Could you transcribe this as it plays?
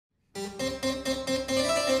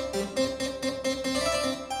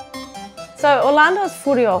So Orlando's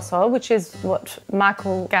Furioso, which is what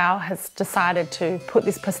Michael Gow has decided to put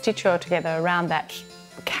this pasticcio together around that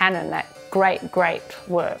canon, that great, great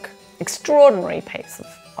work, extraordinary piece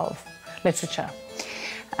of literature.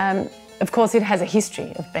 Of course, it has a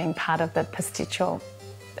history of being part of the pasticcio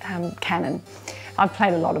canon. I've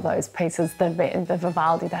played a lot of those pieces, the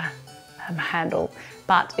Vivaldi, the Handel,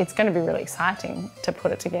 but it's going to be really exciting to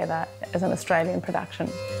put it together as an Australian production.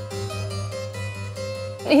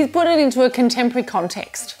 He's put it into a contemporary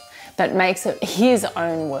context that makes it his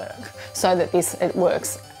own work, so that it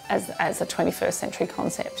works as a 21st century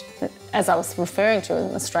concept, as I was referring to in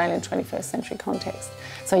an Australian 21st century context.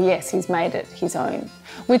 So yes, he's made it his own,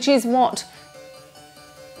 which is what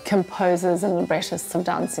composers and librettists have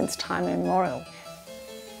done since time immemorial.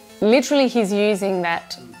 Literally, he's using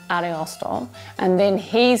that ariosto and then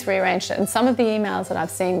he's rearranged it. And some of the emails that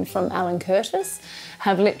I've seen from Alan Curtis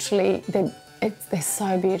have literally, they're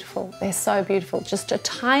so beautiful. They're so beautiful. Just a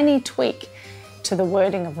tiny tweak to the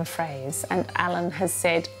wording of a phrase. And Alan has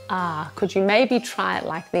said, could you maybe try it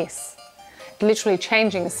like this? Literally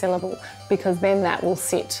changing a syllable, because then that will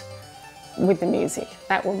sit with the music.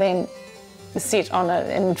 That will then sit on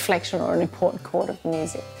an inflection or an important chord of the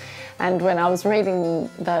music. And when I was reading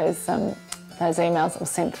those emails that were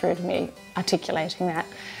sent through to me articulating that,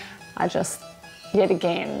 I just, yet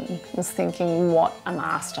again, was thinking, what a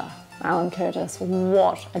master. Alan Curtis,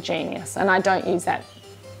 what a genius. And I don't use that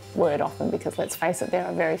word often because, let's face it, there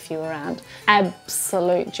are very few around.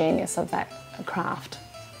 Absolute genius of that craft.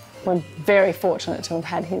 We're very fortunate to have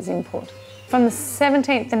had his input. From the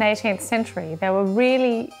 17th and 18th century, there were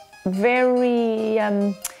really very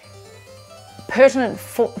pertinent,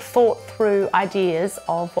 thought-through ideas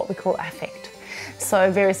of what we call affekt.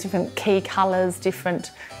 So various different key colours, different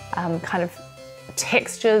kind of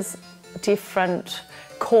textures, different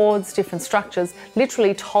chords, different structures,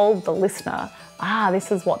 literally told the listener,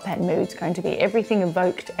 this is what that mood's going to be. Everything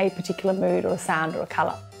evoked a particular mood or a sound or a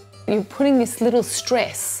colour. You're putting this little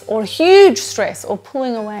stress or huge stress or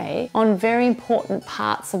pulling away on very important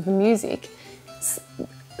parts of the music,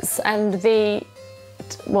 and the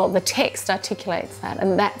text articulates that,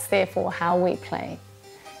 and that's therefore how we play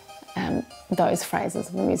those phrases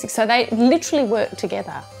of the music. So they literally work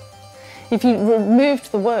together. If you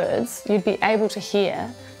removed the words, you'd be able to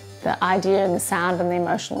hear the idea and the sound and the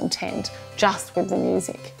emotional intent just with the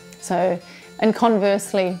music. So, and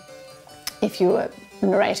conversely, if you were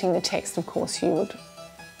narrating the text, of course, you would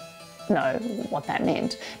know what that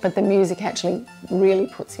meant, but the music actually really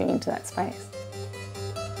puts you into that space.